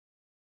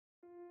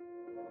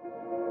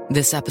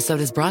This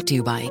episode is brought to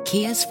you by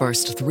Kia's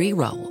first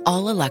three-row,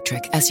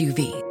 all-electric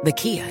SUV, the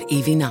Kia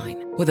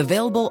EV9, with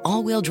available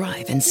all-wheel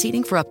drive and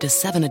seating for up to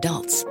 7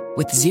 adults.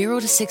 With 0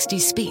 to 60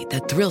 speed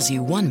that thrills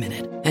you 1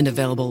 minute and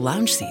available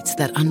lounge seats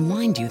that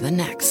unwind you the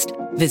next.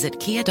 Visit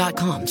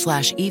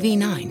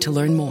kia.com/EV9 to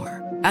learn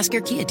more. Ask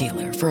your Kia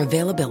dealer for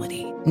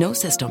availability. No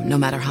system, no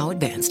matter how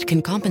advanced,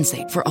 can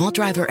compensate for all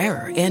driver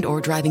error and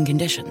or driving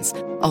conditions.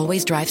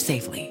 Always drive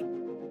safely.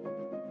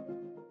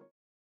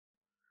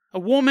 A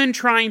woman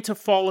trying to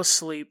fall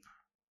asleep.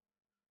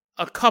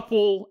 A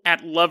couple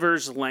at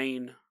Lover's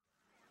Lane.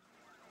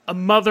 A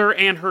mother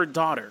and her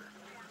daughter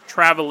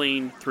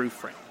traveling through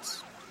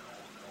France.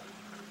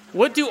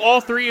 What do all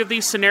three of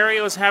these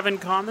scenarios have in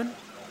common?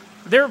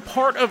 They're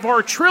part of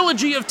our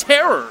trilogy of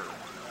terror.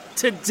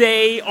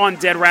 Today on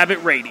Dead Rabbit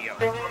Radio.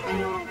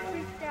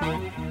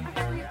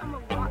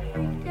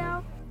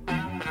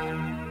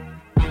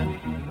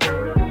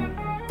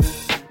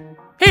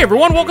 Hey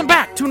everyone, welcome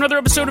back to another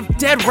episode of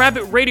Dead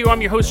Rabbit Radio.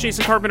 I'm your host,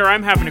 Jason Carpenter.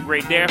 I'm having a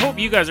great day. I hope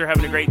you guys are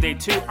having a great day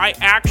too. I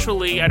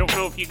don't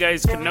know if you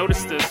guys can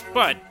notice this,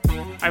 but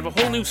I have a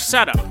whole new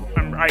setup.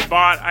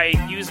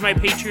 I used my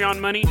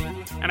Patreon money,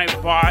 and I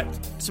bought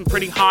some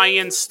pretty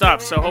high-end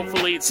stuff, so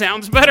hopefully it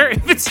sounds better.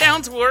 If it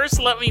sounds worse,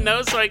 let me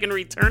know so I can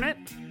return it.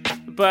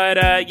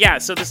 But yeah,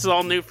 so this is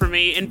all new for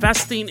me,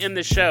 investing in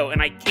the show,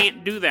 and I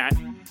can't do that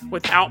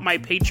without my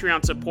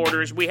Patreon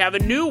supporters. We have a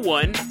new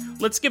one.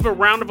 Let's give a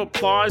round of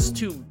applause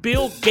to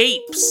Bill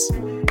Gapes.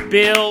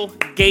 Bill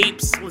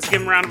Gapes, let's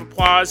give him a round of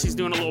applause. He's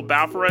doing a little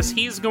bow for us.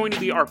 He's going to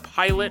be our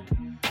pilot,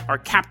 our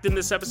captain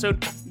this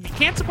episode. If you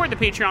can't support the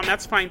Patreon,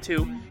 that's fine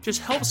too. Just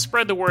help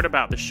spread the word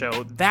about the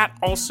show. That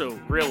also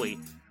really,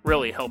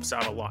 really helps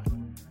out a lot.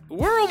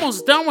 We're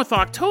almost done with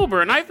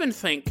October, and I've been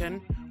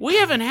thinking, we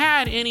haven't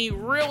had any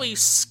really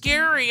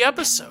scary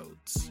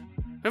episodes.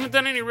 We haven't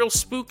done any real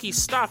spooky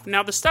stuff.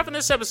 Now, the stuff in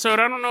this episode,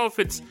 I don't know if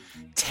it's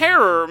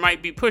terror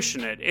might be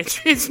pushing it.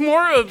 It's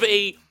more of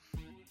a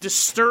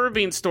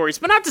disturbing stories,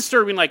 but not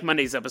disturbing like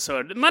Monday's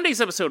episode.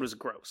 Monday's episode was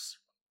gross.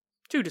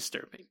 Too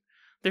disturbing.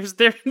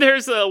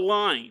 There's a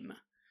line.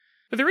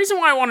 But the reason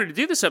why I wanted to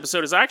do this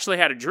episode is I actually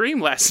had a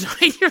dream last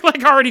night. You're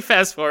like already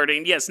fast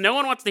forwarding. Yes, no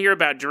one wants to hear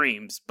about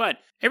dreams, but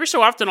every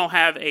so often I'll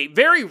have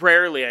very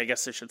rarely, I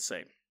guess I should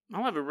say,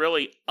 I'll have a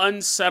really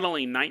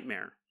unsettling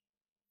nightmare.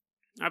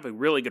 I have a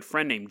really good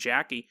friend named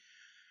Jackie.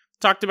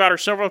 Talked about her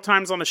several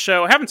times on the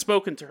show. I haven't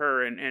spoken to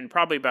her in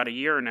probably about a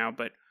year now,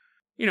 but,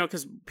 you know,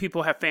 because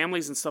people have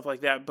families and stuff like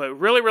that, but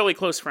really, really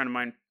close friend of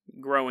mine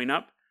growing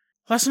up.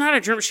 Last night I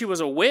dreamt she was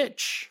a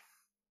witch.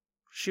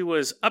 She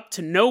was up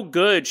to no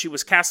good. She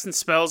was casting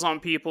spells on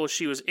people.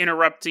 She was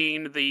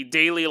interrupting the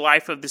daily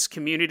life of this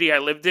community I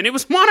lived in. It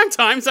was modern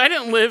times. I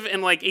didn't live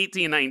in like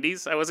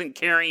 1890s. I wasn't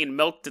carrying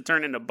milk to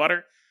turn into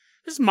butter.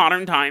 This is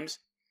modern times.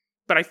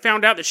 But I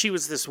found out that she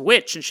was this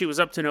witch and she was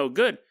up to no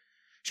good.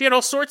 She had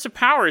all sorts of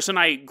powers, and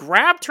I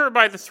grabbed her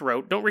by the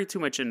throat. Don't read too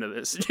much into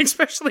this,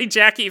 especially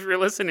Jackie if you're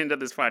listening to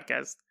this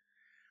podcast.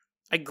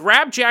 I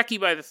grabbed Jackie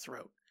by the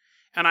throat,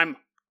 and I'm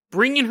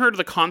bringing her to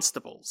the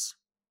constables.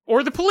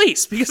 Or the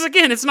police, because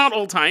again, it's not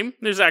old time.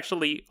 There's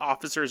actually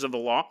officers of the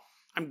law.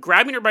 I'm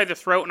grabbing her by the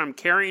throat, and I'm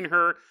carrying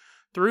her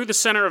through the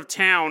center of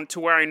town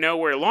to where I know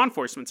where law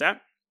enforcement's at.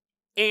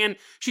 And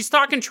she's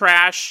talking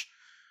trash.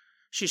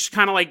 She's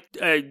kind of like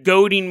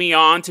goading me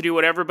on to do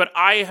whatever, but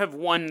I have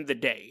won the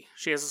day.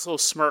 She has this little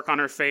smirk on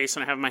her face,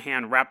 and I have my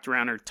hand wrapped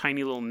around her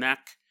tiny little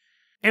neck.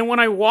 And when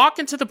I walk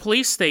into the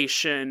police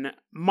station,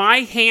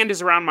 my hand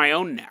is around my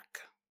own neck.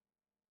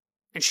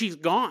 And she's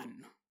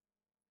gone.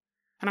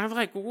 And I'm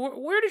like,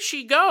 where did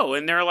she go?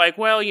 And they're like,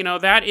 well, you know,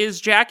 that is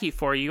Jackie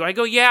for you. I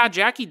go, yeah,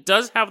 Jackie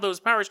does have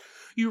those powers.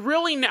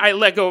 I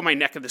let go of my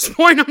neck at this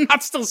point. I'm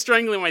not still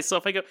strangling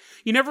myself. I go,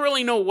 you never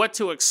really know what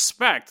to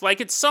expect.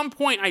 Like at some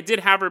point I did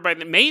have her by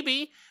the,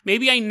 maybe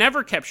I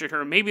never captured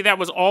her. Maybe that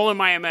was all in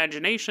my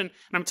imagination.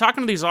 And I'm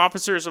talking to these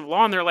officers of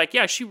law and they're like,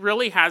 yeah, she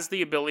really has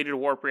the ability to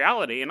warp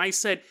reality. And I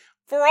said,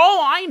 for all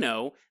I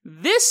know,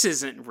 this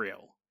isn't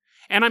real.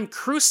 And I'm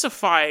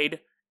crucified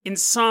in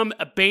some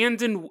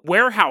abandoned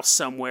warehouse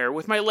somewhere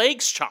with my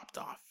legs chopped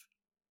off.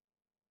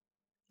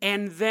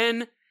 And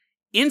then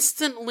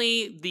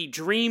instantly the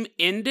dream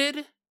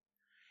ended,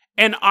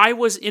 and I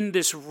was in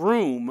this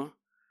room,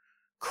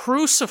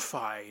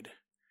 crucified,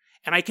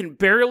 and I can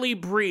barely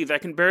breathe. I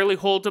can barely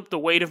hold up the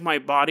weight of my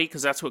body,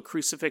 because that's what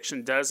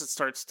crucifixion does. It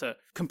starts to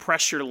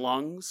compress your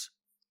lungs.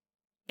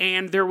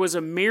 And there was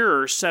a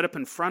mirror set up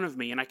in front of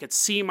me, and I could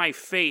see my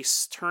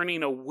face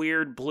turning a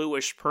weird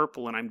bluish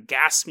purple, and I'm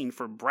gasping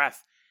for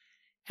breath.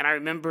 And I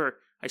remember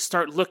I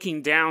start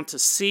looking down to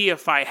see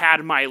if I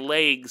had my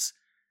legs,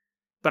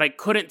 but I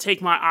couldn't take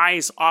my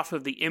eyes off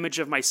of the image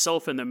of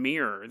myself in the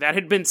mirror that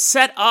had been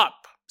set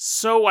up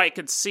so I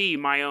could see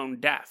my own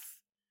death.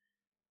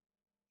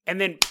 And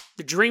then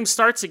the dream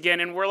starts again,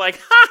 and we're like,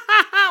 ha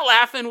ha ha,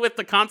 laughing with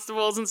the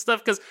constables and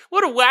stuff, because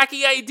what a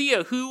wacky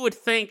idea. Who would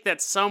think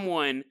that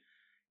someone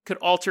could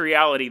alter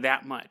reality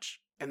that much?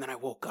 And then I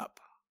woke up,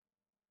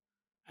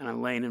 and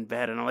I'm laying in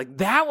bed, and I'm like,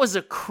 that was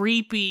a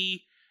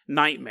creepy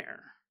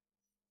nightmare.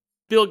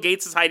 Bill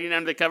Gates is hiding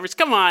under the covers.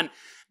 Come on.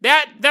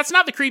 That's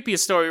not the creepiest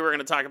story we're going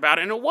to talk about,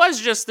 and it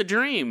was just the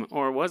dream,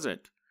 or was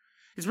it?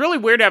 It's really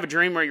weird to have a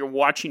dream where you're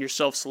watching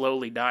yourself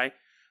slowly die.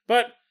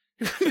 But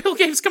Bill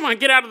Gates, come on,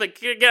 get out of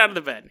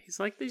the bed. He's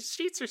like, these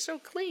sheets are so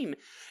clean.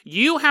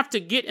 You have to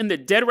get in the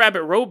Dead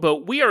Rabbit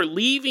rowboat. We are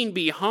leaving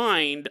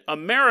behind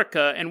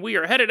America, and we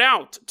are headed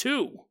out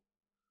to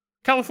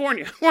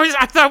California.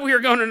 I thought we were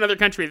going to another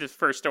country this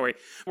first story.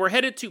 We're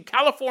headed to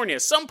California,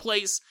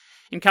 someplace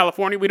in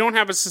California. We don't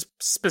have a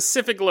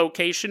specific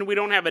location. We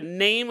don't have a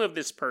name of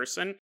this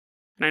person.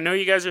 And I know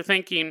you guys are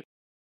thinking,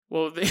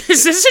 well,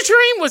 is this a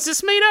dream? Was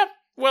this made up?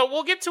 Well,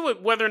 we'll get to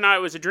it whether or not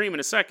it was a dream in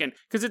a second,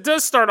 because it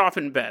does start off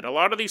in bed. A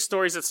lot of these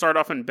stories that start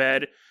off in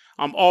bed,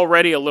 I'm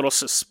already a little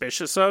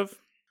suspicious of.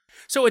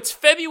 So it's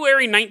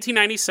February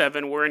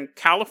 1997. We're in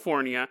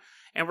California,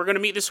 and we're going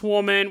to meet this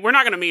woman. We're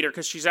not going to meet her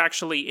because she's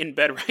actually in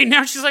bed right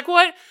now. She's like,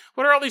 what?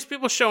 What are all these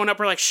people showing up?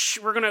 We're like, shh,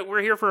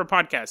 we're here for a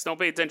podcast. Don't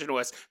pay attention to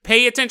us.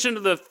 Pay attention to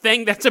the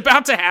thing that's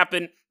about to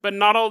happen, but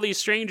not all these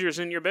strangers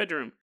in your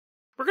bedroom.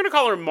 We're going to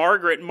call her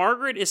Margaret.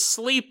 Margaret is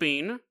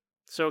sleeping,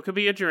 so it could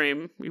be a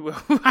dream.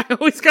 I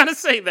always got to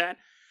say that.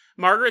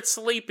 Margaret's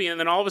sleeping, and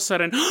then all of a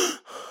sudden,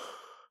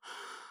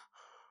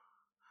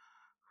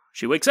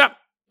 she wakes up,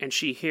 and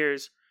she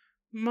hears,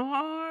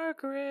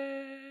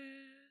 Margaret.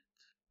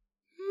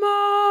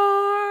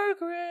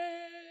 Margaret.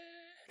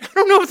 I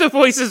don't know if the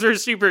voices are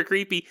super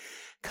creepy.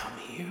 Come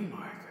here,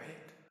 Margaret.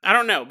 I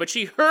don't know, but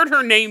she heard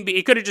her name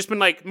it could have just been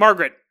like,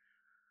 Margaret.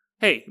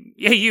 Hey,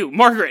 you,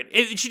 Margaret.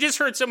 She just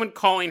heard someone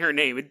calling her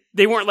name.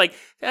 They weren't like,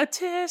 a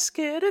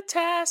tisket.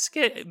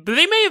 But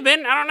they may have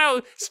been. I don't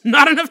know. It's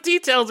not enough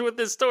details with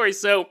this story,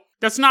 so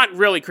that's not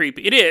really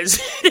creepy. It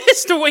is. It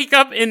is to wake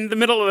up in the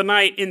middle of the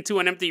night into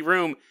an empty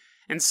room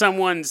and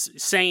someone's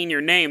saying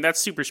your name. That's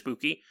super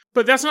spooky.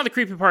 But that's not the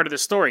creepy part of the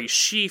story.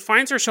 She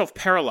finds herself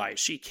paralyzed.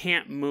 She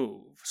can't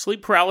move.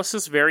 Sleep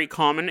paralysis, very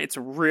common. It's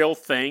a real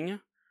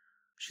thing.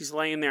 She's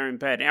laying there in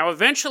bed. Now,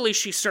 eventually,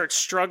 she starts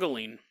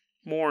struggling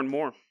more and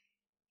more.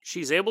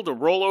 She's able to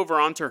roll over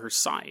onto her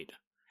side.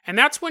 And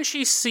that's when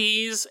she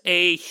sees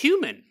a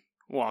human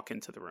walk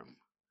into the room.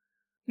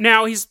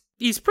 Now, he's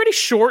a pretty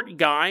short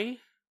guy.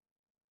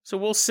 So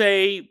we'll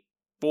say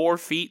 4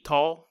 feet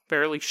tall.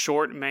 Fairly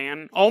short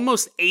man.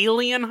 Almost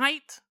alien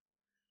height.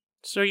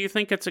 So you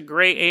think it's a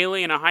gray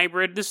alien, a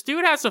hybrid. This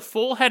dude has a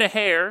full head of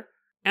hair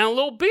and a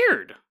little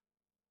beard.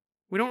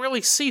 We don't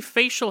really see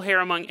facial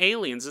hair among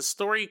aliens. This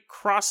story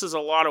crosses a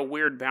lot of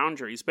weird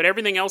boundaries, but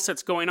everything else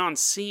that's going on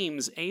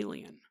seems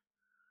alien.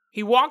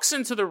 He walks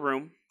into the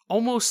room,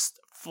 almost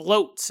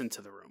floats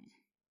into the room.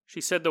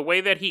 She said the way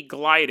that he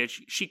glided,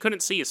 she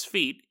couldn't see his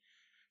feet.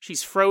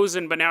 She's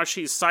frozen, but now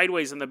she's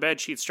sideways in the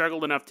bed. She'd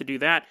struggled enough to do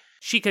that.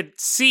 She could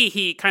see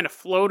he kind of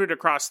floated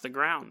across the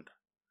ground.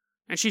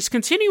 And she's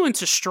continuing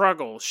to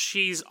struggle.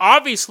 She's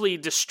obviously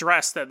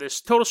distressed that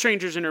this total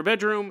stranger's in her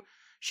bedroom.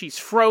 She's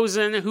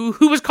frozen. Who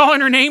was calling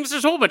her names?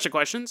 There's a whole bunch of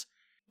questions.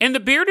 And the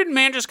bearded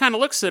man just kind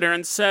of looks at her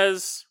and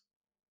says,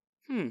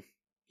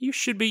 you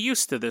should be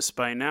used to this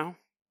by now.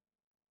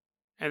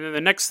 And then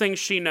the next thing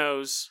she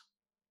knows,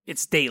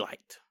 it's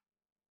daylight.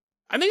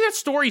 I think that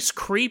story's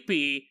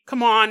creepy.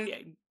 Come on,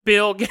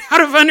 Bill, get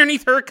out of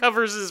underneath her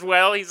covers as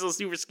well. He's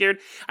super scared.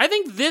 I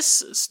think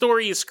this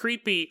story is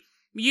creepy.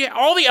 Yeah,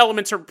 all the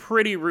elements are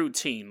pretty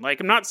routine. Like,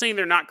 I'm not saying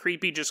they're not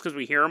creepy just because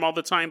we hear them all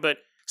the time, but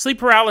sleep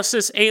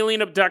paralysis,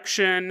 alien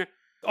abduction,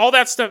 all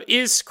that stuff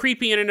is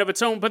creepy in and of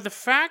its own. But the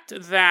fact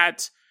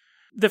that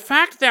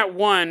that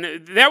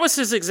was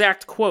his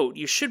exact quote,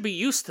 you should be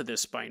used to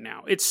this by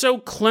now. It's so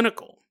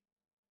clinical.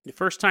 The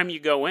first time you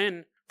go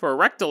in for a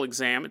rectal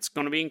exam, it's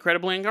going to be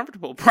incredibly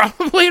uncomfortable.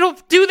 Probably it'll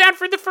do that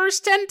for the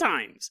first 10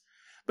 times.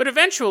 But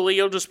eventually,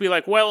 you'll just be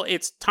like, well,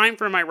 it's time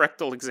for my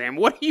rectal exam.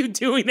 What are you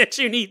doing that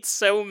you need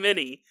so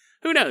many?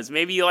 Who knows?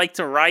 Maybe you like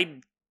to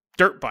ride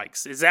dirt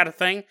bikes. Is that a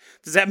thing?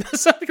 Does that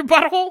mess up your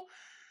butthole?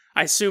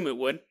 I assume it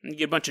would. And you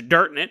get a bunch of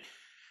dirt in it.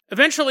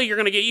 Eventually, you're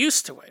going to get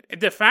used to it.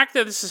 The fact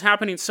that this is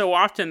happening so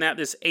often that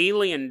this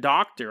alien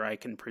doctor, I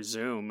can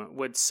presume,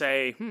 would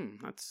say,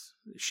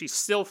 she's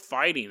still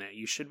fighting it.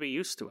 You should be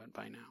used to it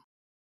by now.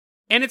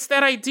 And it's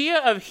that idea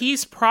of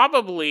he's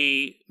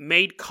probably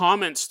made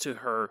comments to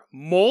her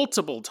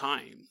multiple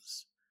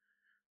times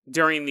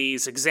during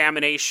these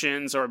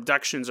examinations or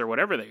abductions or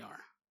whatever they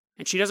are.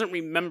 And she doesn't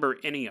remember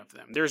any of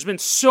them. There's been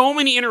so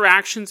many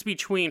interactions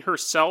between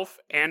herself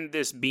and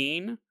this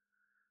being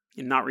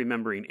and not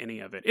remembering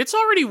any of it. It's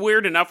already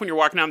weird enough when you're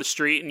walking down the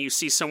street and you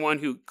see someone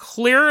who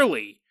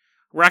clearly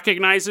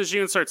recognizes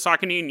you and starts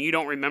talking to you and you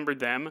don't remember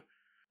them.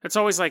 It's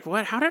always like,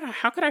 what?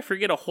 How could I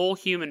forget a whole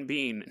human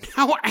being?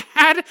 Now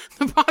add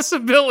the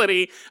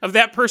possibility of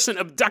that person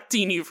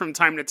abducting you from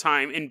time to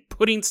time and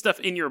putting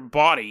stuff in your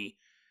body.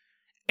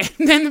 And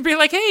then be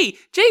like, hey,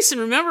 Jason,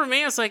 remember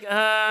me? I was like,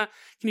 can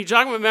you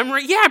jog my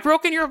memory? Yeah, I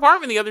broke in your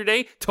apartment the other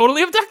day.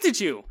 Totally abducted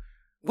you.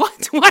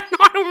 What? What? No,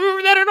 I don't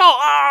remember that at all.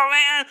 Oh,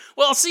 man.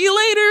 Well, I'll see you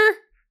later.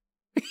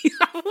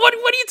 What are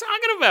you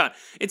talking about?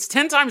 It's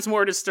 10 times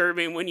more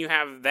disturbing when you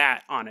have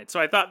that on it. So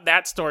I thought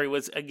that story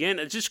was, again,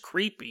 just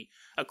creepy.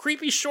 A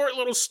creepy short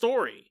little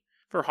story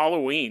for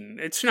Halloween.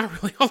 It's not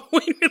really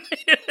Halloween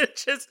related.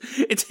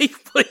 It takes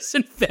place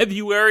in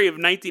February of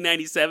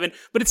 1997,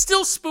 but it's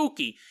still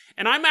spooky.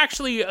 And I'm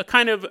actually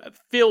kind of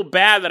feel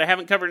bad that I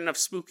haven't covered enough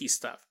spooky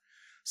stuff.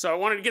 So I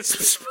wanted to get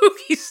some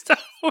spooky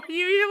stuff for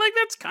you. You're like,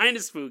 that's kind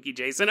of spooky,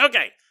 Jason.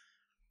 Okay.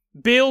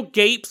 Bill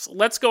Gates,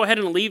 let's go ahead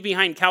and leave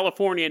behind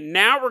California.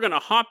 Now we're going to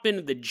hop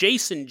into the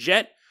Jason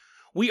Jet.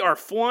 We are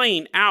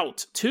flying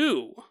out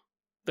to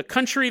the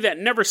country that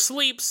never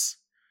sleeps,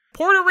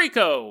 Puerto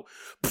Rico.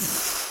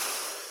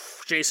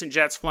 Jason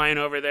Jet's flying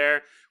over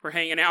there. We're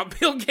hanging out.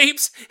 Bill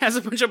Gates has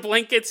a bunch of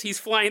blankets. He's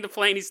flying the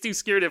plane. He's too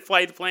scared to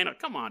fly the plane. Oh,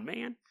 come on,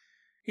 man.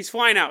 He's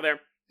flying out there.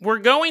 We're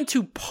going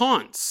to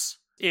Ponce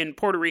in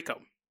Puerto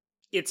Rico.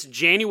 It's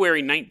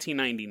January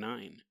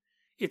 1999.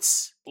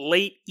 It's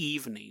late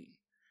evening.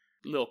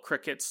 Little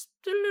crickets.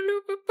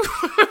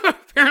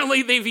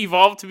 Apparently they've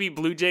evolved to be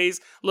blue jays.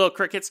 Little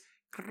crickets.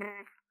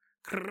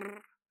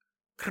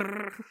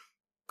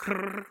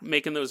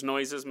 Making those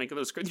noises,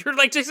 You're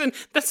like, Jason,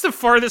 that's the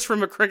farthest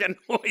from a cricket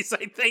noise,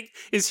 I think,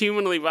 is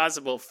humanly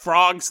possible.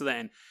 Frogs,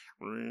 then.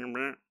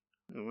 I'm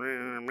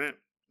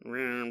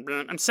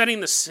setting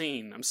the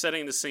scene.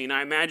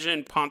 I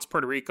imagine Ponce,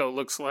 Puerto Rico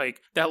looks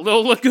like that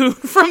little lagoon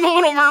from The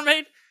Little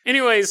Mermaid.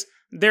 Anyways,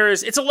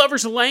 it's a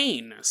lover's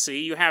lane.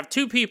 See, you have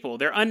two people.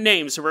 They're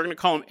unnamed, so we're going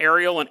to call them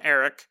Ariel and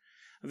Eric.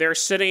 They're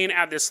sitting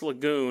at this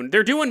lagoon.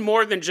 They're doing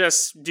more than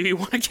just, do you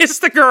want to kiss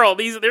the girl?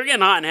 They're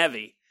getting hot and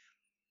heavy.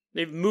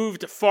 They've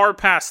moved far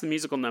past the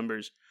musical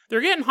numbers.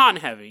 They're getting hot and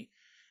heavy.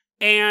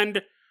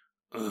 And,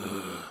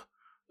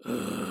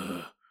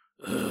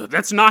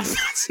 that's not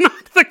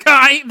the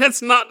guy.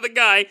 That's not the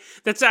guy.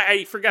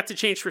 I forgot to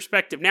change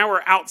perspective. Now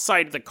we're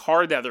outside the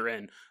car that they're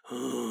in.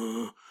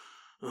 And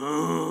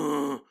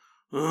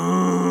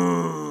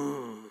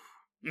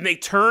they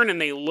turn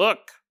and they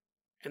look.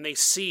 And they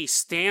see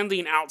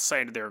standing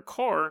outside of their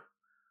car,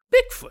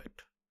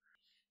 Bigfoot.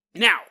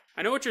 Now,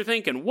 I know what you're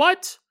thinking.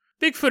 What?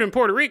 Bigfoot in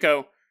Puerto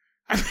Rico?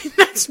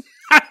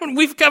 I mean,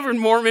 we've covered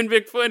Mormon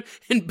Bigfoot,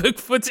 and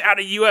Bigfoot's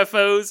out of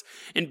UFOs,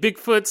 and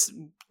Bigfoot's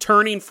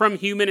turning from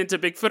human into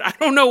Bigfoot. I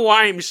don't know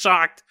why I'm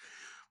shocked.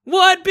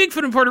 What?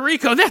 Bigfoot in Puerto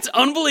Rico? That's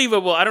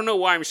unbelievable. I don't know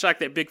why I'm shocked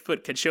that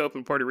Bigfoot could show up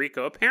in Puerto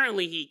Rico.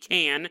 Apparently he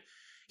can.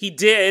 He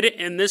did,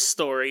 in this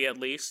story at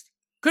least.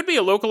 Could be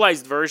a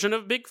localized version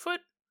of Bigfoot.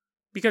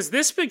 Because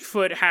this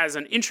Bigfoot has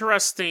an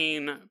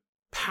interesting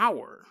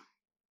power.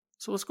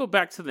 So let's go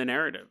back to the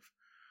narrative.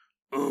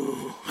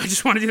 I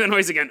just want to do that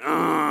noise again.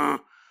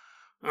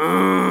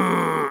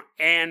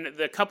 And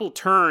the couple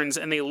turns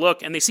and they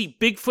look and they see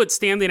Bigfoot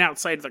standing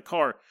outside the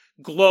car,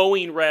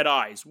 glowing red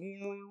eyes.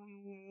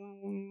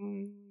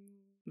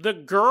 The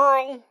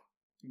girl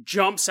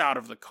jumps out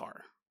of the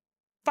car.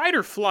 Fight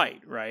or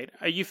flight, right?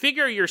 You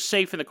figure you're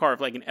safe in the car.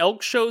 If like an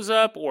elk shows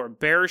up or a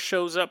bear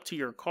shows up to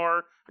your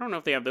car, I don't know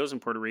if they have those in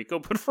Puerto Rico,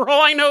 but for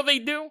all I know they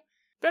do.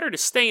 Better to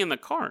stay in the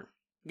car.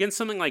 Against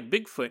something like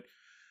Bigfoot,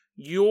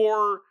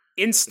 your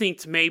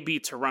instinct may be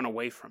to run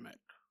away from it,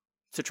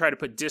 to try to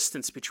put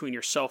distance between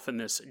yourself and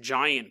this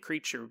giant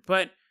creature.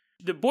 But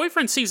the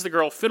boyfriend sees the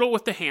girl fiddle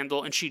with the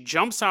handle, and she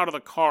jumps out of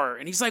the car,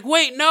 and he's like,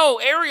 wait, no,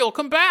 Ariel,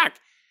 come back.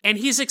 And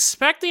he's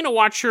expecting to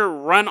watch her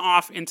run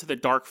off into the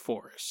dark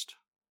forest.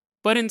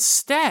 But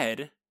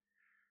instead,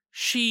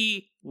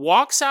 she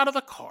walks out of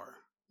the car,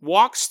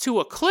 walks to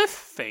a cliff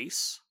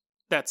face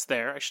that's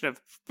there. I should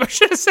have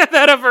set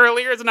that up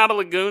earlier. It's not a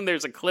lagoon.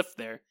 There's a cliff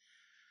there.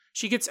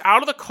 She gets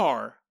out of the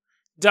car,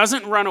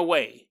 doesn't run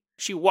away.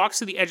 She walks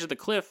to the edge of the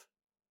cliff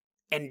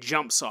and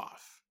jumps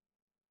off.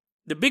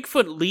 The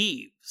Bigfoot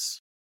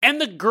leaves,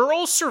 and the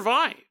girl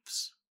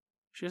survives.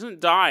 She doesn't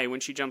die when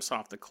she jumps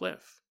off the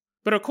cliff.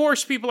 But of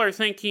course, people are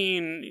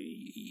thinking,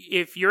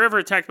 if you're ever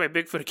attacked by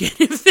Bigfoot again,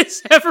 if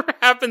this ever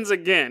happens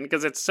again,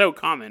 because it's so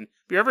common,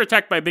 if you're ever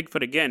attacked by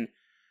Bigfoot again,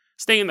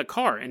 stay in the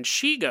car. And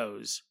she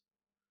goes,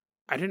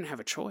 I didn't have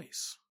a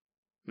choice.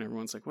 And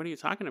everyone's like, what are you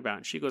talking about?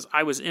 And she goes,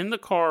 I was in the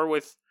car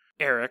with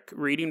Eric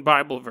reading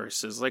Bible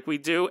verses like we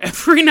do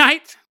every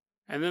night.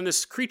 And then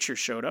this creature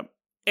showed up.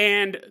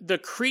 And the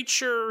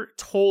creature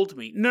told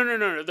me,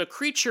 no. The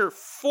creature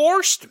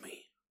forced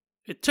me.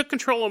 It took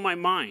control of my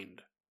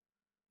mind.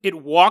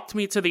 It walked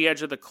me to the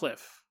edge of the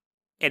cliff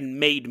and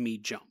made me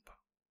jump.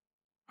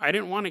 I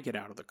didn't want to get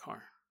out of the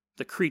car.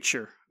 The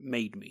creature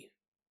made me.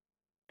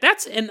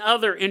 That's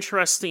another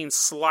interesting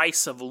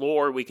slice of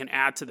lore we can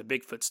add to the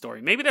Bigfoot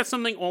story. Maybe that's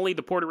something only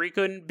the Puerto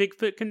Rican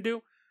Bigfoot can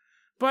do.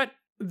 But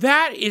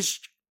that is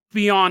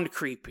beyond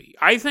creepy.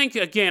 I think,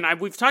 again,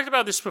 we've talked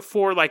about this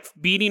before, like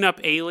beating up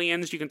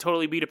aliens. You can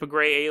totally beat up a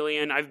gray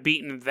alien. I've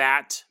beaten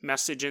that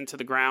message into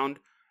the ground.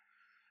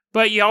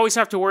 But you always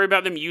have to worry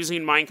about them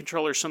using mind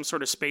control or some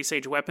sort of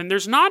space-age weapon.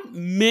 There's not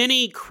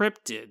many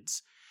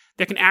cryptids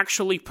that can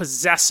actually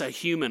possess a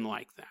human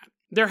like that.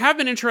 There have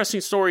been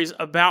interesting stories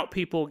about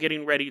people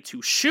getting ready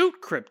to shoot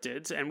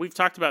cryptids, and we've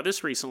talked about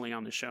this recently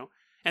on the show.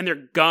 And their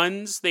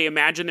guns, they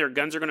imagine their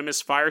guns are going to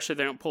misfire so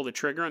they don't pull the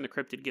trigger and the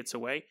cryptid gets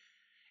away.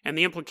 And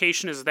the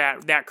implication is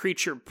that that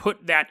creature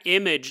put that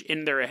image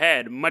in their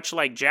head, much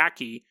like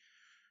Jackie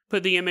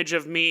put the image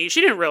of me,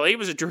 she didn't really, it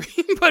was a dream,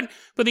 but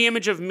put the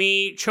image of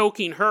me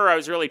choking her, I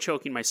was really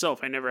choking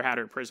myself. I never had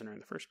her prisoner in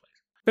the first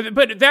place.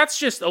 But that's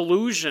just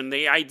illusion.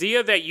 The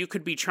idea that you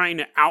could be trying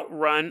to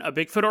outrun a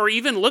Bigfoot or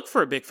even look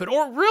for a Bigfoot,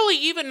 or really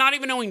even not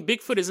even knowing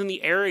Bigfoot is in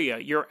the area.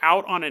 You're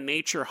out on a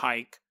nature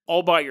hike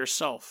all by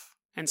yourself,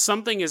 and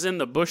something is in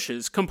the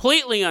bushes,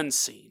 completely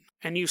unseen,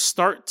 and you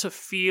start to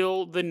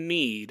feel the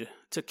need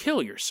to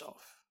kill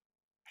yourself.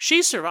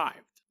 She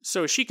survived,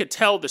 so she could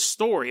tell the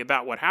story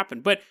about what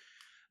happened, but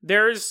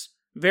there's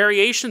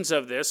variations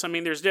of this. I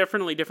mean, there's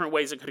definitely different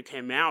ways it could have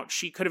come out.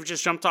 She could have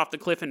just jumped off the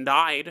cliff and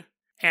died.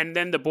 And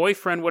then the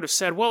boyfriend would have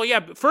said, well, yeah,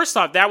 but first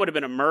off, that would have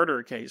been a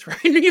murder case,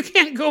 right? You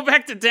can't go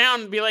back to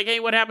town and be like, hey,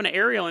 what happened to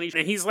Ariel? And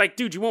he's like,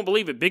 dude, you won't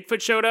believe it.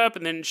 Bigfoot showed up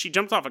and then she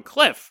jumped off a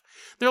cliff.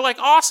 They're like,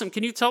 awesome.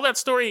 Can you tell that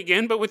story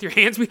again, but with your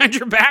hands behind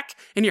your back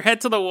and your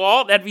head to the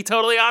wall? That'd be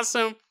totally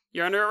awesome.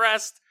 You're under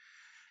arrest.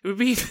 It would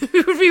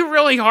be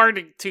really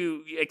hard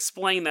to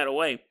explain that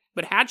away.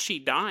 But had she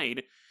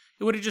died,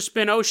 it would have just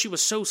been, oh, she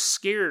was so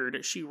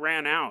scared she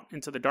ran out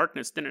into the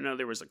darkness, didn't know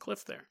there was a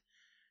cliff there.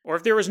 Or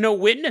if there was no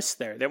witness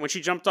there, that when she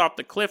jumped off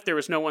the cliff, there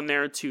was no one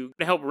there to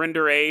help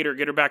render aid or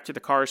get her back to the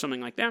car or something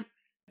like that.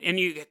 And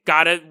you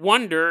gotta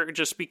wonder,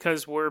 just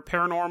because we're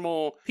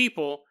paranormal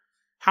people,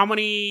 how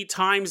many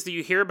times do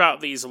you hear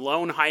about these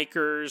lone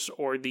hikers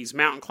or these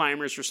mountain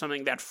climbers or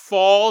something that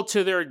fall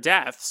to their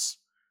deaths?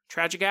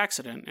 Tragic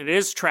accident. It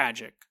is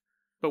tragic.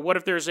 But what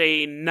if there's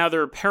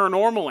another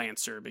paranormal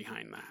answer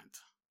behind that?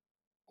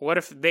 What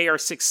if they are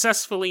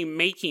successfully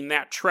making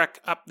that trek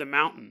up the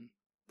mountain,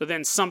 but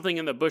then something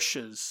in the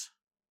bushes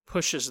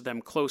pushes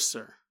them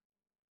closer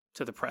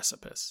to the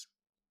precipice?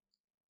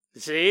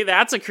 See,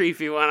 that's a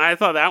creepy one. I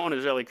thought that one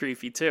was really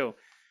creepy too.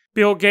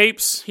 Bill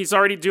Gates, he's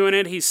already doing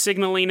it. He's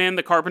signaling in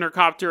the Carpenter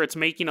copter. It's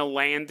making a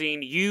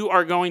landing. You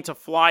are going to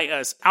fly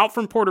us out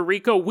from Puerto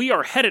Rico. We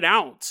are headed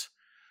out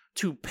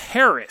to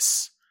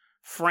Paris,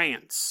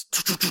 France.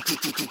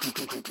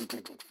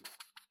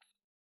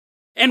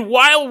 And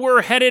while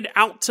we're headed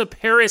out to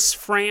Paris,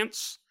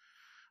 France,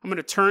 I'm going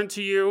to turn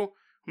to you.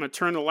 I'm going to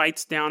turn the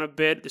lights down a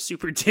bit. They're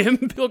super dim.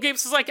 Bill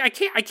Gates is like, I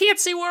can't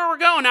see where we're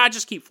going. I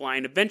just keep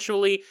flying.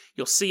 Eventually,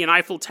 you'll see an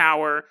Eiffel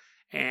Tower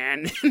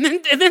and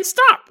then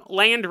stop.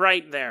 Land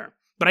right there.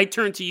 But I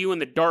turn to you in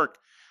the dark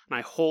and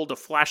I hold a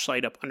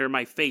flashlight up under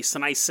my face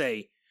and I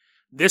say,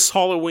 this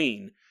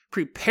Halloween,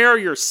 prepare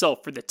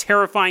yourself for the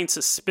terrifying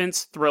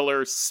suspense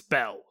thriller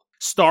Spell,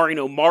 starring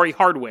Omari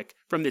Hardwick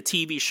from the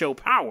TV show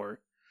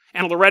Power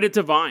and Loretta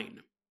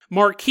Devine.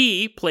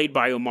 Marquis, played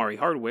by Omari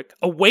Hardwick,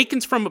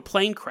 awakens from a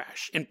plane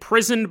crash,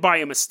 imprisoned by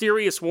a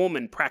mysterious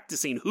woman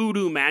practicing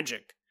hoodoo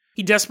magic.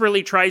 He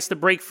desperately tries to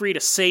break free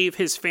to save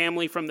his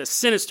family from the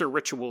sinister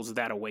rituals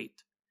that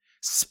await.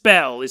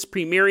 Spell is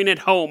premiering at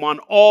home on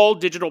all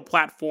digital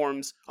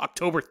platforms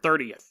October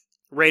 30th.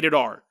 Rated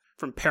R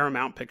from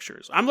Paramount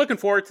Pictures. I'm looking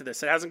forward to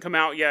this. It hasn't come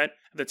out yet at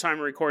the time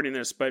of recording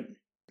this, but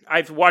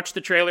I've watched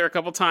the trailer a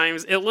couple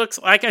times. It looks,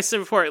 like I said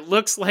before, it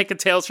looks like a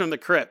Tales from the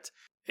Crypt.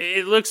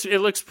 It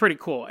looks pretty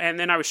cool. And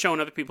then I was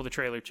showing other people the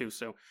trailer too,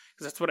 so,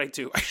 because that's what I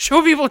do. I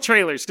show people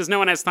trailers, because no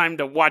one has time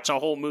to watch a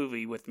whole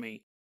movie with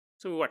me.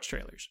 So we watch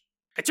trailers.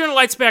 I turn the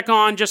lights back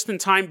on just in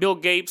time. Bill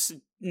Gates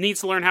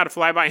needs to learn how to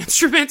fly by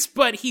instruments,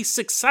 but he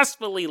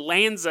successfully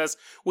lands us.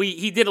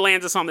 He did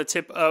land us on the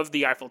tip of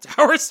the Eiffel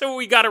Tower, so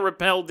we got to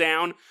rappel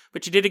down.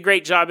 But you did a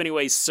great job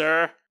anyway,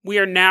 sir. We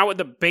are now at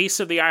the base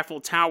of the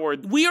Eiffel Tower.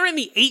 We are in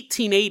the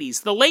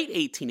 1880s, the late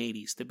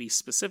 1880s to be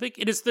specific.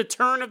 It is the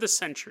turn of the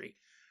century.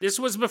 This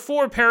was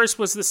before Paris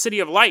was the city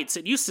of lights.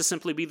 It used to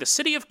simply be the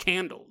city of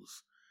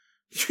candles.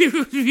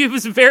 It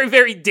was a very,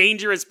 very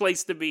dangerous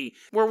place to be.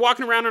 We're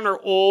walking around in our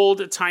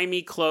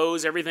old-timey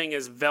clothes. Everything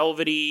is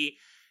velvety,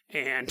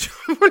 and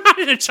we're not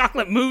in a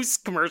chocolate mousse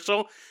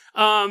commercial.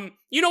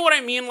 You know what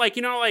I mean? Like,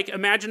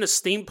 imagine a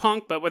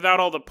steampunk, but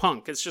without all the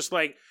punk. It's just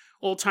like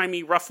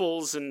old-timey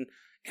ruffles and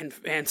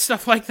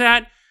stuff like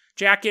that.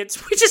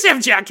 Jackets. We just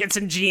have jackets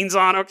and jeans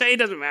on, okay? It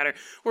doesn't matter.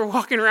 We're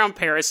walking around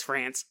Paris,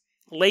 France,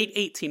 late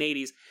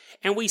 1880s,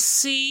 and we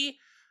see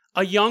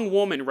a young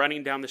woman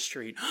running down the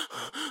street.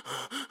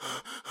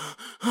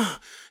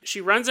 She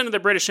runs into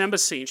the British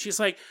embassy and she's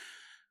like,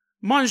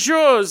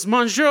 Messieurs,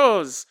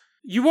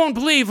 you won't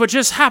believe what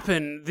just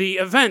happened. The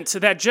event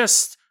that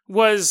just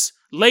was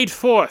laid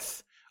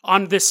forth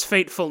on this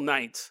fateful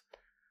night.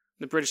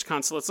 The British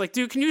consulate's like,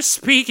 dude, can you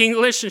speak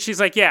English? And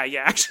she's like, yeah,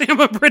 actually I'm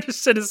a British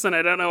citizen.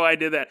 I don't know why I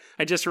did that.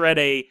 I just read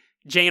a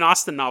Jane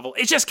Austen novel.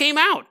 It just came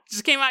out. It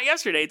just came out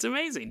yesterday. It's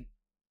amazing.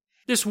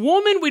 This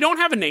woman, we don't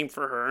have a name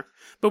for her,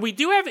 but we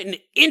do have an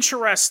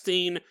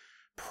interesting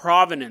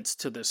provenance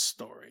to this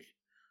story.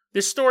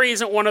 This story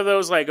isn't one of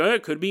those like, oh,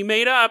 it could be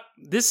made up.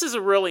 This is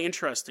a really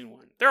interesting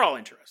one. They're all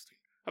interesting.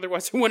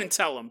 Otherwise, I wouldn't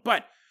tell them.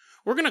 But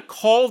we're going to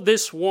call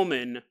this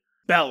woman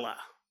Bella.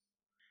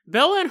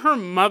 Bella and her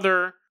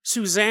mother,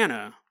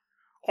 Susanna,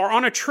 are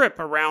on a trip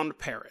around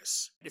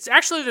Paris. It's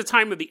actually the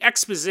time of the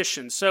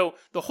exposition, so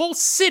the whole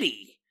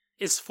city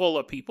is full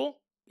of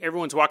people.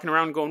 Everyone's walking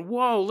around going,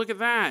 whoa, look at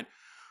that.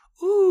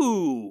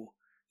 Ooh,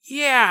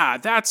 yeah,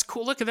 that's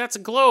cool. Look, that's a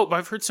globe.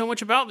 I've heard so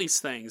much about these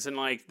things. And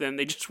then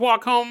they just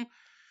walk home.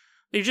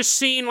 They've just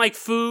seen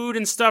food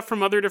and stuff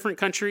from other different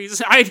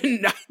countries. I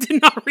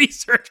did not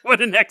research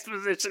what an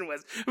exposition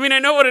was. I mean, I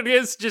know what it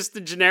is, just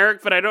the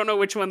generic, but I don't know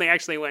which one they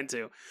actually went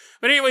to.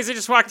 But anyways, they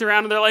just walked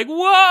around and they're like,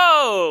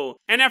 whoa!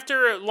 And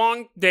after a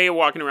long day of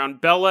walking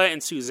around, Bella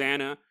and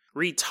Susanna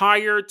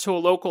retire to a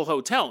local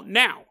hotel.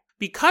 Now,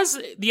 because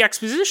the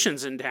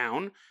exposition's in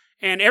town,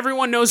 and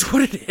everyone knows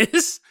what it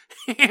is,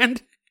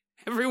 and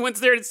everyone's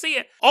there to see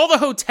it, all the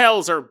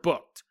hotels are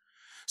booked.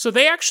 So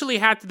they actually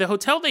the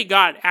hotel they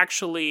got,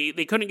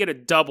 they couldn't get a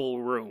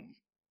double room.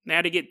 They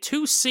had to get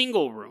 2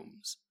 single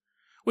rooms.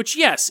 Which,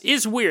 yes,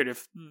 is weird.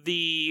 If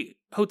the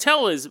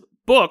hotel is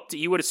booked,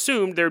 you would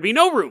assume there'd be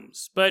no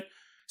rooms. But,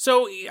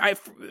 so,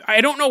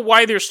 I don't know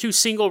why there's 2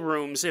 single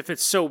rooms if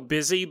it's so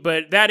busy,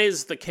 but that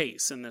is the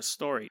case in this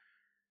story.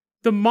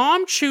 The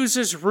mom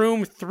chooses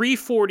room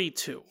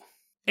 342.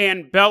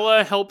 And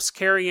Bella helps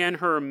carry in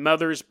her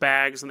mother's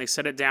bags, and they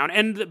set it down.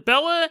 And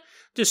Bella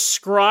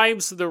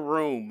describes the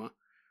room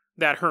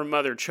that her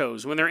mother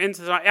chose. When they're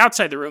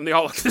outside the room, they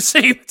all look the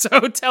same. It's a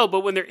hotel, but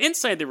when they're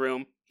inside the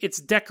room,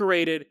 it's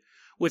decorated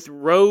with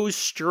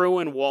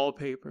rose-strewn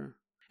wallpaper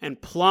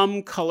and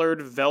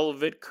plum-colored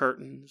velvet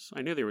curtains.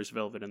 I knew there was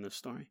velvet in this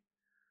story.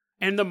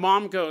 And the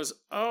mom goes,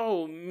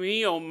 oh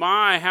me, oh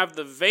my, I have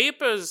the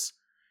vapors.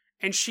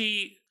 And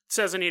she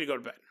says, I need to go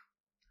to bed.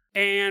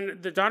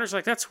 And the daughter's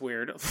like, that's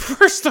weird.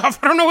 First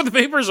off, I don't know what the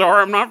vapors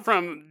are. I'm not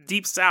from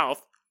deep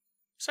south.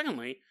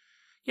 Secondly,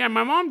 yeah,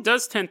 my mom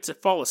does tend to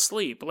fall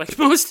asleep, like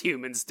most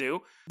humans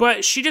do,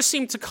 but she just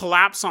seemed to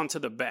collapse onto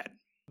the bed.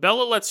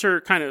 Bella lets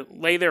her kind of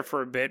lay there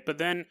for a bit, but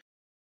then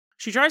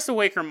she tries to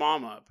wake her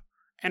mom up,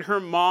 and her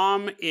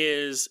mom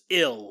is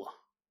ill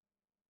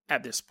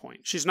at this point.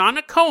 She's not in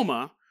a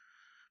coma,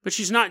 but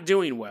she's not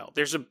doing well.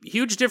 There's a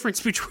huge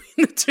difference between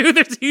the two.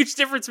 There's a huge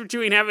difference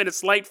between having a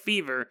slight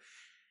fever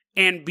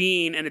and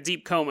being in a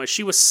deep coma.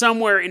 She was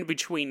somewhere in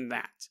between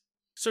that.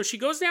 So she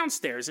goes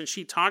downstairs and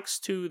she talks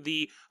to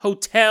the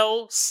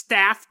hotel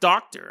staff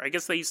doctor. I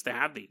guess they used to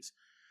have these.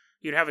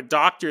 You'd have a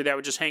doctor that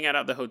would just hang out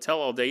at the hotel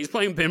all day. He's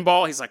playing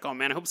pinball. He's like, oh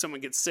man, I hope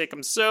someone gets sick.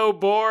 I'm so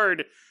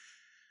bored.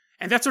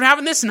 And that's what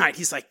happened this night.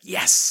 He's like,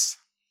 yes.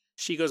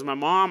 She goes,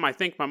 I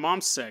think my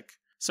mom's sick.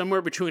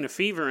 Somewhere between a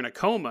fever and a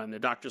coma. And the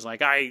doctor's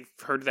like, I've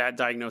heard that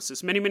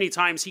diagnosis many, many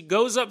times. He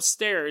goes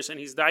upstairs and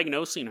he's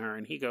diagnosing her.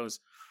 And he goes,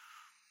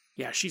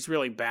 yeah, she's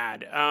really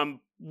bad.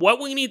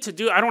 What we need to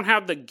do, I don't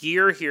have the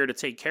gear here to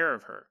take care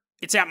of her.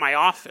 It's at my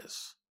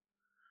office,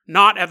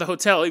 not at the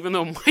hotel. Even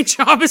though my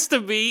job is to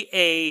be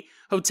a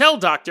hotel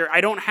doctor, I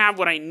don't have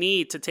what I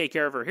need to take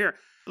care of her here.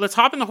 Let's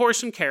hop in the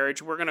horse and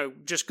carriage. We're going to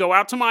just go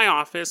out to my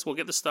office. We'll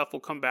get the stuff. We'll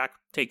come back,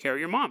 take care of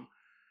your mom.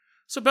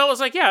 So Bella's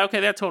like, yeah, okay,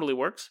 that totally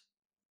works.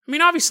 I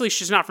mean, obviously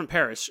she's not from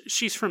Paris.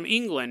 She's from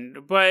England,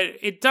 but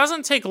it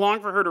doesn't take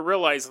long for her to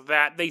realize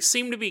that they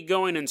seem to be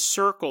going in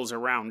circles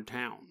around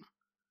town.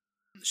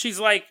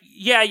 She's like,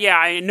 yeah,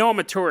 I know I'm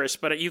a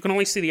tourist, but you can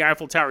only see the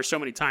Eiffel Tower so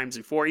many times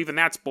before. Even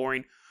that's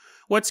boring.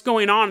 What's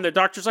going on? The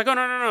doctor's like, oh,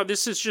 no.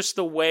 This is just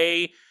the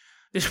way.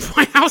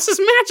 My house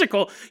is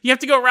magical. You have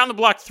to go around the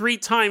block 3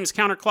 times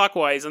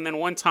counterclockwise and then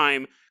 1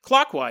 time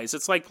clockwise.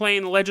 It's like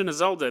playing The Legend of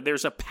Zelda.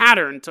 There's a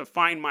pattern to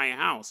find my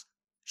house.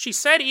 She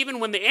said even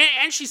when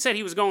and she said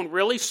he was going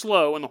really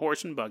slow in the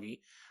horse and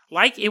buggy,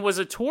 like it was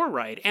a tour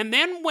ride. And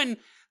then when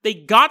they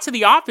got to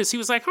the office, he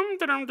was like, where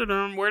did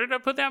I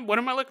put that? What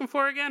am I looking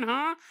for again,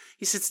 huh?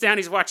 He sits down,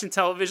 he's watching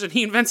television.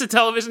 He invents a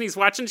television, he's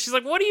watching. She's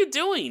like, what are you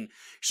doing? You're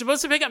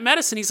supposed to pick up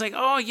medicine. He's like,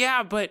 oh,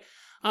 yeah, but,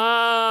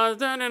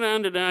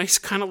 He's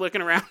kind of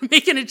looking around,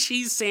 making a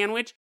cheese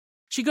sandwich.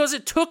 She goes,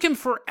 it took him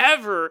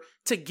forever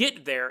to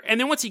get there. And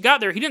then once he got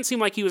there, he didn't seem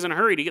like he was in a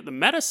hurry to get the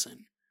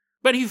medicine.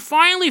 But he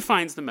finally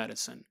finds the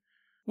medicine.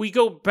 We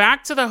go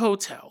back to the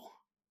hotel.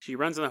 She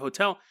runs in the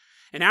hotel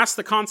and asks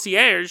the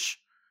concierge,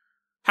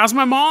 how's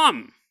my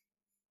mom?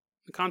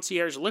 The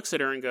concierge looks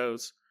at her and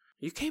goes,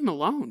 you came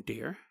alone,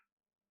 dear.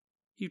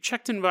 You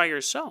checked in by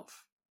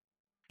yourself.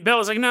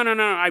 Bella's like, no.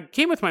 I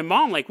came with my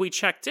mom, like we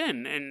checked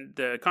in. And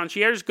the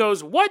concierge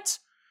goes, what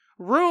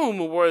room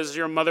was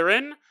your mother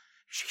in?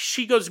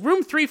 She goes,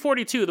 room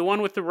 342, the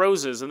one with the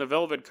roses and the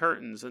velvet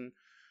curtains. And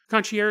the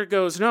concierge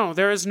goes, no,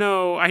 there is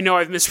no, I know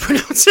I've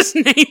mispronounced his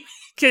name.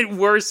 Get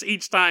worse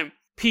each time.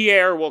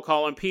 Pierre, we'll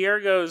call him. Pierre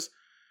goes,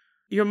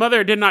 your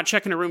mother did not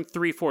check into room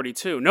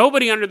 342.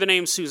 Nobody under the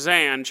name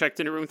Suzanne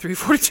checked into room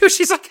 342.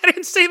 She's like, I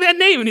didn't say that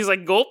name. And he's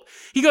like, gulp.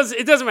 He goes,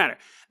 it doesn't matter.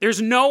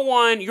 There's no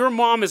one, your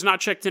mom is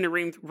not checked into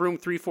room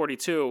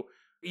 342.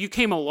 You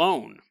came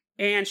alone.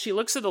 And she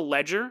looks at the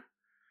ledger,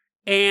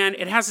 and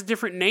it has a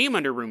different name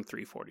under room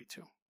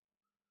 342.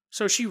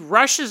 So she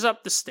rushes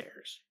up the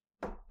stairs,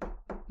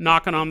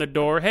 knocking on the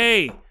door.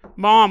 Hey,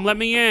 Mom, let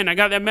me in. I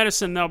got that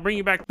medicine. They'll bring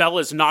you back.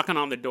 Bella's knocking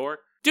on the door.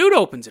 Dude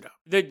opens it up.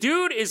 The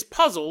dude is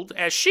puzzled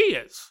as she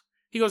is.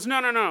 He goes, no.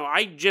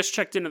 I just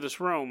checked into this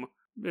room.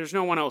 There's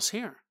no one else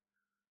here.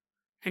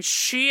 And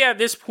she, at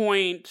this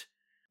point,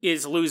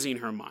 is losing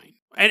her mind.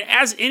 And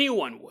as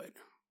anyone would.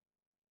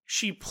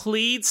 She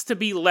pleads to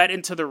be let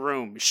into the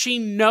room. She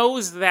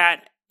knows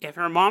that if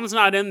her mom's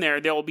not in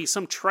there, there will be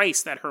some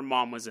trace that her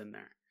mom was in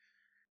there.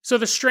 So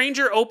the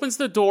stranger opens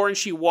the door and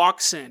she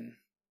walks in.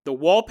 The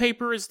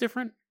wallpaper is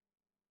different.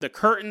 The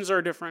curtains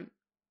are different.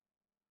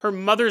 Her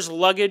mother's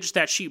luggage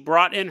that she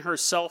brought in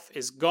herself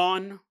is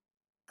gone.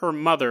 Her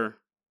mother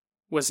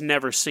was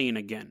never seen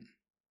again.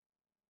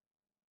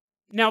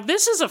 Now,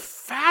 this is a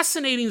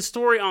fascinating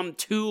story on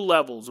two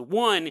levels.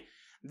 One,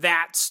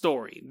 that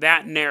story,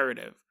 that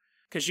narrative.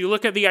 Because you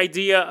look at the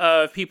idea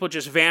of people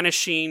just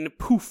vanishing,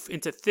 poof,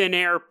 into thin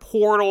air,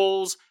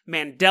 portals,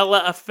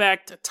 Mandela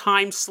effect,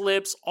 time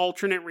slips,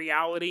 alternate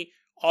reality,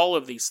 all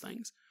of these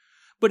things.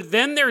 But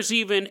then there's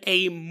even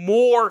a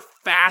more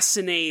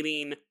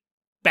fascinating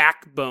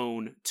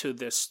backbone to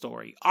this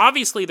story.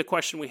 Obviously, the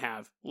question we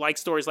have, like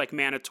stories like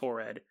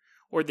Manitored,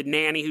 or the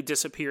nanny who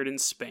disappeared in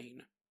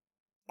Spain,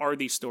 are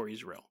these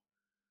stories real?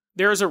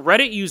 There is a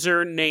Reddit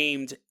user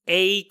named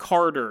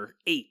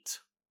acarter8,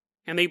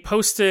 and they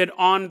posted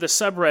on the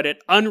subreddit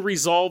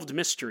Unresolved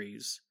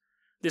Mysteries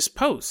this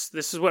post.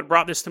 This is what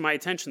brought this to my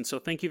attention, so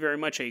thank you very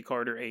much,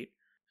 acarter8.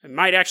 It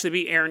might actually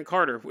be Aaron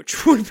Carter,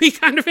 which would be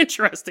kind of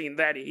interesting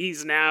that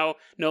he's now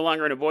no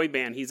longer in a boy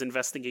band. He's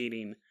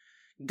investigating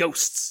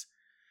ghosts.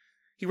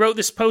 He wrote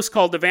this post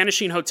called The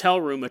Vanishing Hotel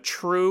Room, a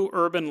True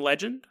Urban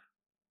Legend.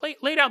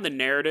 Laid out the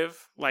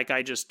narrative like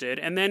I just did,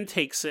 and then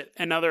takes it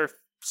another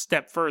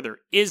step further.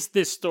 Is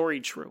this story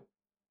true?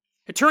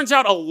 It turns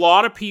out a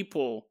lot of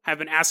people have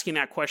been asking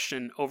that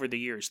question over the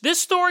years.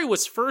 This story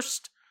was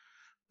first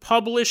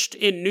published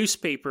in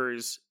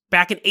newspapers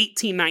back in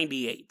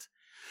 1898.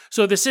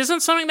 So this isn't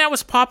something that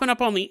was popping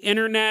up on the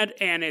internet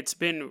and it's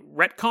been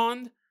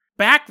retconned.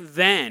 Back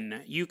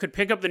then, you could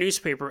pick up the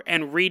newspaper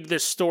and read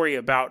this story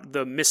about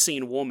the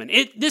missing woman.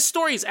 This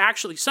story is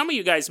actually, some of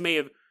you guys may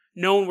have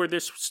known where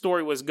this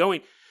story was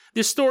going.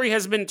 This story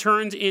has been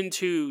turned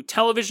into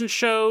television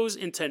shows,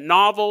 into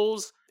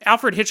novels.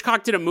 Alfred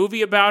Hitchcock did a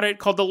movie about it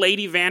called The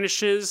Lady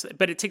Vanishes,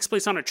 but it takes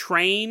place on a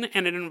train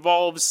and it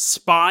involves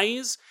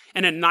spies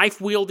and a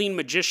knife-wielding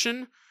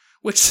magician,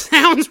 which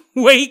sounds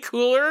way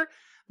cooler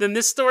than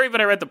this story, but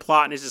I read the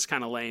plot and it's just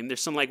kind of lame.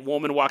 There's some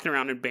woman walking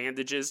around in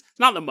bandages. It's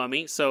not The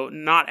Mummy, so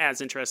not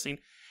as interesting.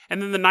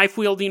 And then the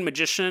knife-wielding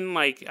magician,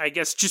 I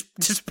guess just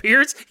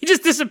disappears. He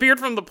just disappeared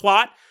from the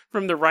plot,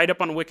 from the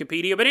write-up on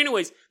Wikipedia. But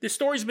anyways, this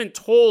story's been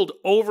told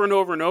over and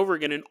over and over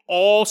again in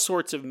all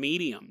sorts of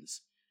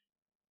mediums.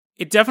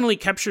 It definitely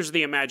captures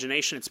the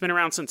imagination. It's been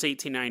around since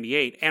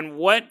 1898. And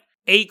what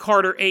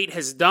acarter8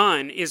 has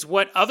done is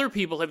what other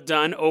people have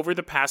done over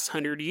the past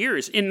 100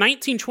 years. In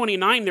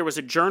 1929, there was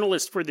a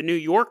journalist for The New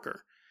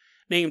Yorker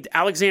named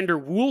Alexander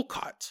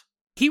Woolcott.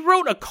 He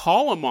wrote a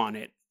column on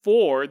it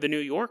for The New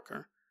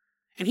Yorker,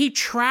 and he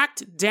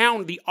tracked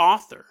down the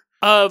author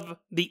of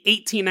the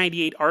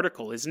 1898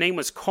 article. His name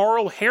was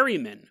Carl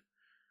Harriman.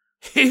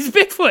 It's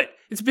Bigfoot.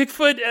 It's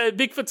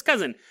Bigfoot's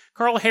cousin,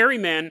 Carl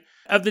Harriman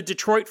of the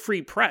Detroit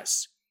Free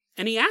Press.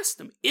 And he asked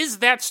him, is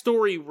that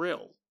story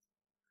real?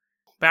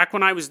 Back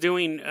when I was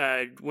when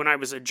I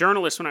was a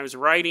journalist, when I was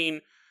writing,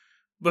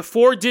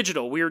 before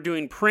digital, we were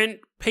doing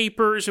print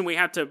papers and we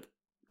had to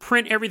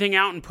print everything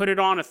out and put it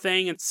on a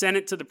thing and send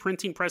it to the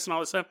printing press and all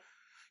this stuff.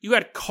 You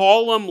had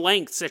column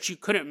lengths that you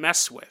couldn't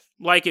mess with.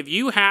 Like if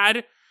you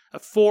had a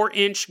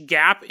 4-inch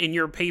gap in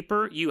your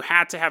paper, you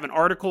had to have an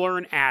article or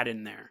an ad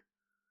in there.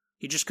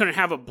 You just couldn't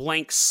have a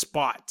blank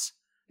spot.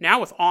 Now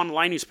with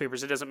online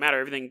newspapers, it doesn't matter.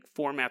 Everything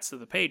formats to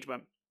the page,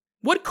 but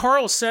what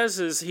Carl says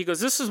is, he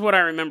goes, this is what I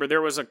remember.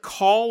 There was a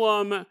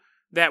column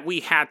that we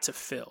had to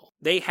fill.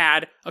 They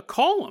had a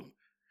column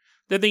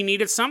that they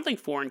needed something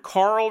for. And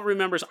Carl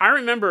remembers, I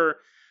remember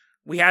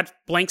we had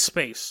blank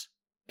space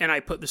and I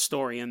put the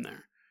story in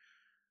there.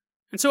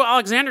 And so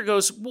Alexander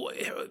goes, well,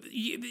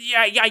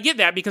 yeah, I get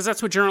that because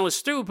that's what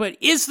journalists do, but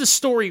is the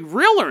story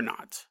real or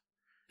not?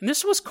 And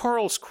this was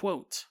Carl's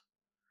quote.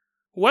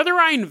 Whether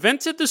I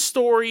invented the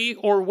story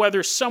or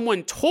whether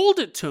someone told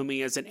it to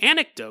me as an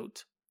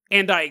anecdote,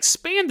 and I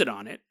expanded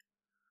on it,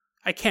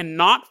 I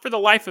cannot for the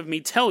life of me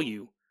tell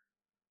you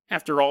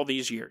after all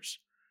these years.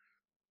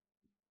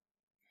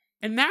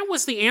 And that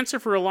was the answer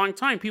for a long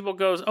time. People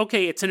goes,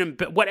 okay, it's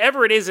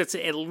whatever it is, it's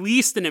at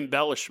least an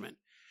embellishment.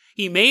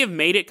 He may have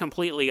made it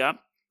completely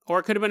up, or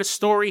it could have been a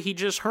story he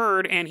just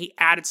heard and he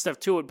added stuff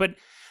to it.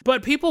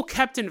 But people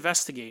kept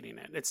investigating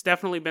it. It's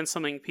definitely been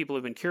something people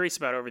have been curious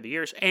about over the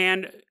years.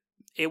 And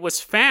it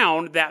was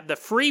found that the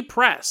Free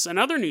Press,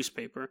 another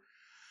newspaper,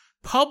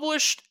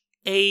 published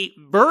a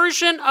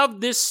version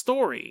of this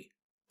story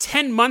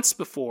 10 months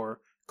before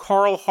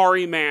Carl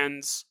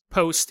Harriman's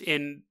post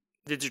in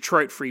the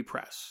Detroit Free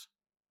Press.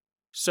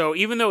 So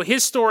even though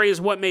his story is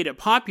what made it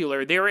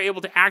popular, they were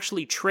able to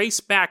actually trace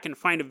back and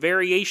find a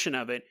variation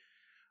of it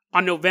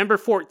on November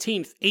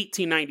 14th,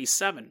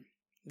 1897.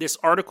 This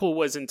article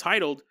was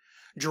entitled,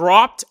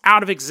 Dropped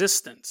Out of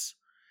Existence,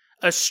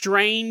 a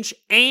Strange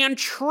and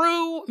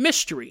True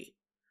Mystery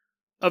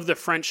of the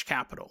French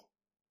Capital.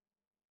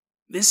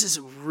 This is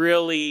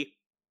really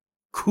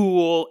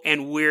cool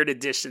and weird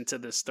addition to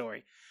this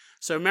story.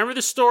 So remember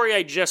the story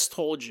I just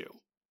told you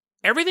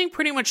Everything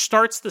pretty much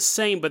starts the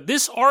same, but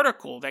this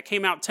article that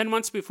came out 10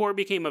 months before it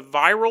became a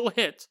viral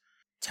hit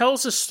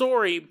tells a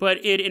story,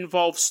 but it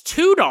involves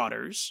 2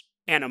 daughters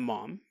and a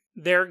mom.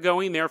 They're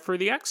going there for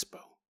the expo.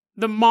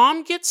 The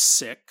mom gets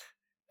sick,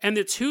 and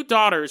the 2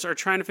 daughters are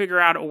trying to figure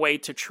out a way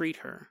to treat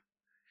her.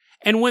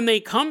 And when they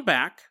come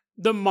back,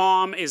 the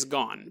mom is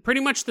gone.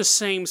 Pretty much the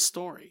same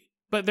story.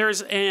 But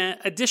there's an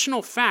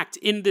additional fact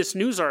in this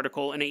news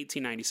article in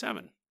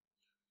 1897.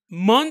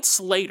 Months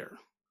later,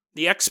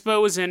 the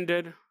expo is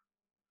ended.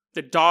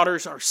 The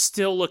daughters are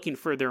still looking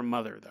for their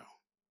mother, though.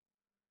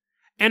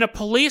 And a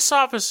police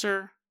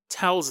officer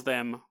tells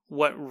them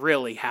what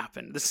really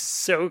happened. This is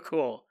so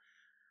cool.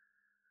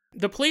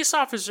 The police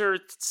officer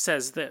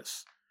says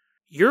this: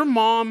 "Your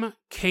mom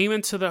came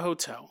into the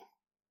hotel,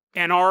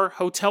 and our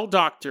hotel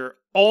doctor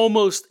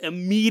almost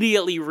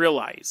immediately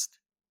realized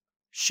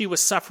she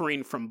was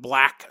suffering from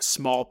black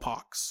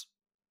smallpox,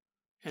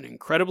 an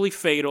incredibly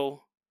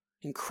fatal,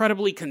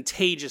 incredibly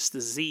contagious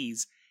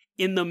disease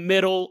in the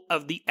middle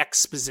of the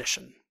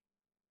exposition.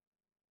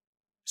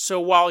 So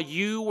while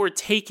you were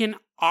taken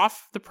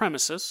off the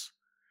premises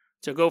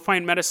to go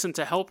find medicine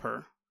to help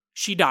her,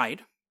 she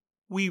died.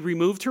 We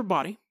removed her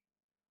body.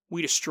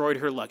 We destroyed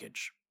her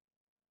luggage.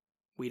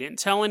 We didn't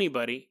tell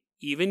anybody,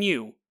 even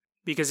you,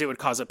 because it would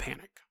cause a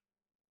panic."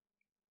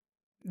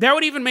 That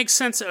would even make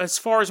sense as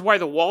far as why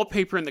the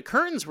wallpaper and the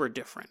curtains were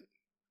different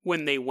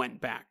when they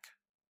went back,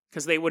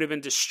 because they would have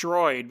been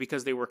destroyed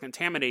because they were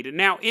contaminated.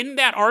 Now, in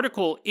that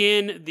article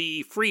in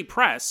the Free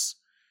Press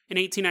in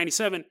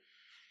 1897,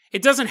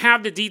 it doesn't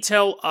have the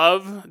detail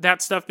of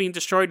that stuff being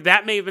destroyed.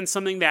 That may have been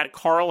something that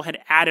Carl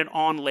had added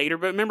on later.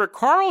 But remember,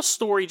 Carl's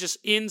story just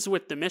ends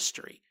with the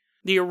mystery.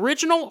 The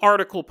original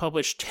article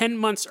published 10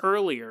 months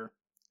earlier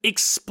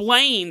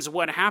explains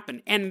what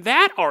happened. And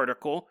that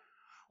article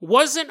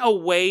wasn't a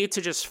way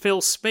to just fill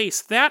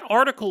space. That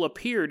article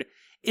appeared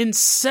in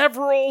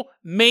several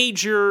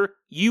major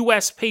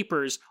U.S.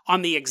 papers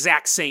on the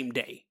exact same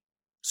day.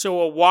 So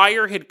a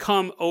wire had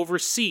come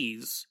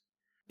overseas,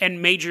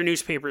 and major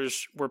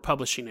newspapers were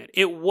publishing it.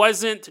 It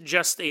wasn't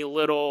just a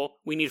little,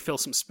 we need to fill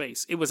some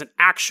space. It was an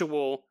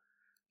actual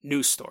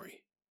news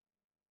story.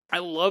 I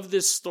love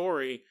this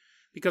story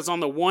because on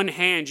the one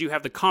hand, you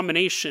have the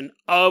combination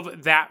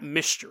of that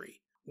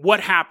mystery. What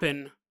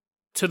happened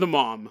to the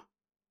mom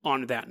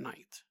on that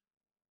night?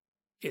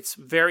 It's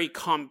very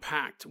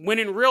compact. When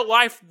in real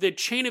life, the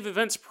chain of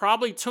events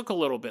probably took a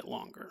little bit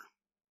longer.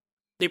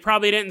 They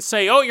probably didn't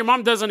say, "Oh, your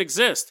mom doesn't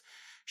exist.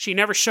 She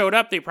never showed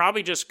up." They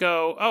probably just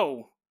go,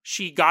 "Oh,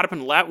 she got up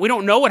and left. We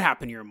don't know what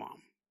happened to your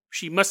mom.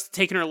 She must have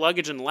taken her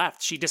luggage and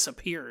left. She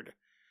disappeared."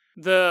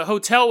 The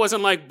hotel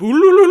wasn't like, they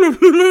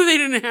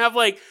didn't have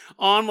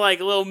on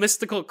little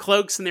mystical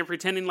cloaks and they're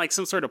pretending like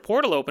some sort of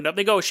portal opened up.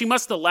 They go, "She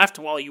must have left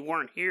while you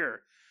weren't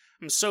here.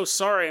 I'm so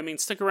sorry. I mean,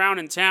 stick around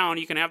in town.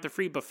 You can have the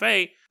free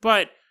buffet,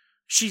 but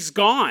she's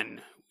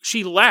gone.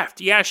 She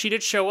left. Yeah, she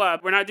did show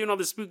up. We're not doing all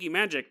this spooky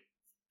magic.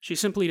 She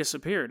simply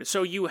disappeared."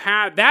 So you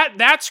have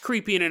that's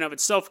creepy in and of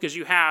itself, because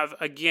you have,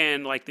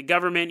 again, like the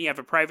government, you have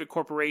a private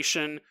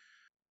corporation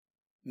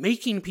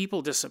making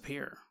people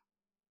disappear.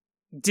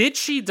 Did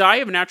she die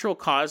of natural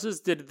causes?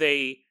 Did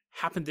they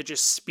happen to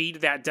just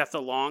speed that death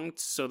along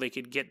so they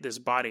could get this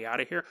body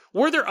out of here?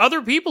 Were there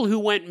other people who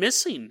went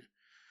missing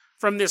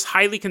from this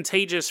highly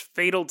contagious,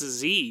 fatal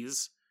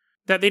disease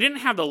that they didn't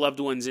have the loved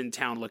ones in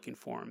town looking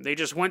for them? They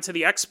just went to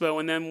the expo,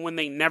 and then when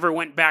they never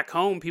went back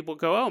home, people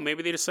go, "Oh,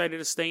 maybe they decided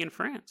to stay in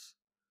France."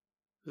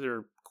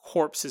 Their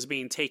corpse is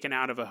being taken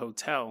out of a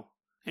hotel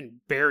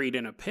and buried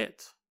in a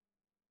pit.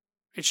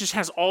 It just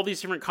has all these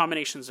different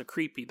combinations of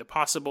creepy. The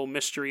possible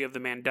mystery of the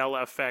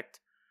Mandela effect,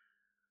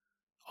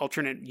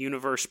 alternate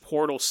universe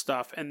portal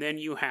stuff, and then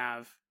you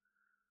have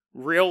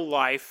real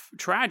life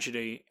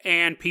tragedy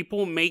and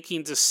people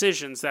making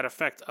decisions that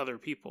affect other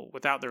people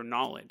without their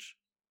knowledge.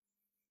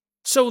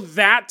 So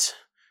that,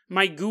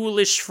 my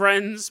ghoulish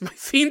friends, my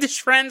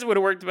fiendish friends, would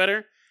have worked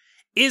better,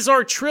 is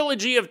our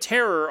trilogy of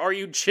terror. Are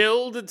you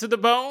chilled to the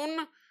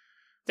bone?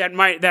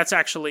 That's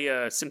actually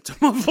a symptom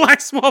of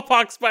black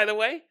smallpox, by the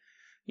way.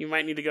 You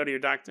might need to go to your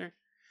doctor.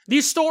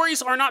 These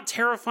stories are not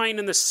terrifying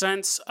in the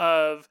sense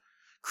of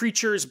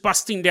creatures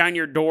busting down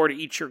your door to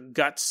eat your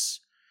guts,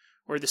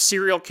 or the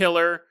serial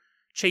killer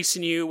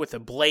chasing you with a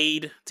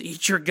blade to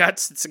eat your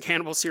guts. It's a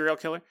cannibal serial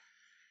killer.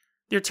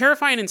 They're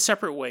terrifying in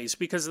separate ways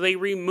because they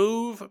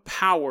remove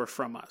power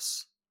from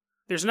us.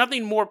 There's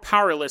nothing more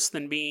powerless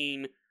than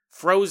being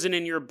frozen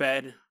in your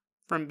bed,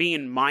 from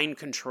being mind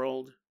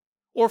controlled,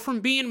 or from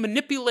being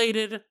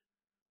manipulated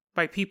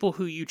by people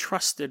who you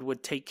trusted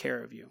would take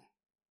care of you.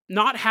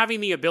 Not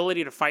having the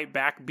ability to fight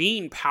back,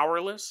 being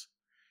powerless,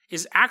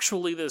 is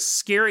actually the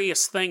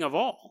scariest thing of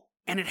all.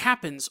 And it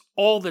happens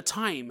all the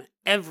time,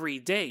 every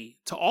day,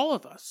 to all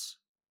of us.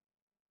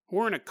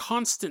 We're in a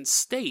constant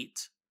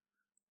state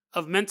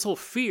of mental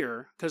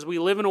fear because we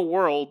live in a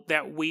world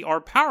that we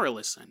are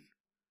powerless in.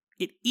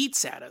 It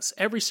eats at us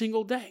every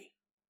single day.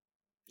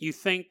 You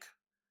think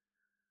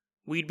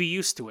we'd be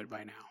used to it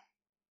by now,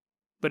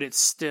 but it's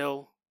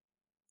still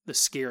the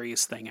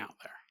scariest thing out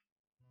there.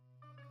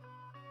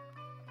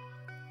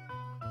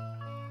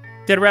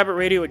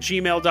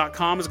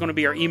 DeadRabbitRadio@gmail.com is going to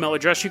be our email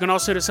address. You can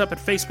also hit us up at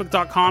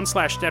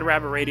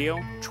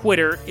Facebook.com/DeadRabbitRadio.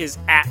 Twitter is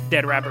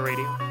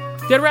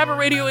 @DeadRabbitRadio. Dead Rabbit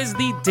Radio is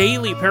the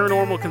daily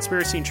paranormal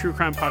conspiracy and true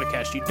crime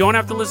podcast. You don't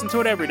have to listen to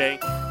it every day,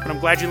 but I'm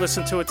glad you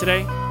listened to it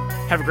today.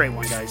 Have a great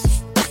one,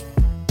 guys.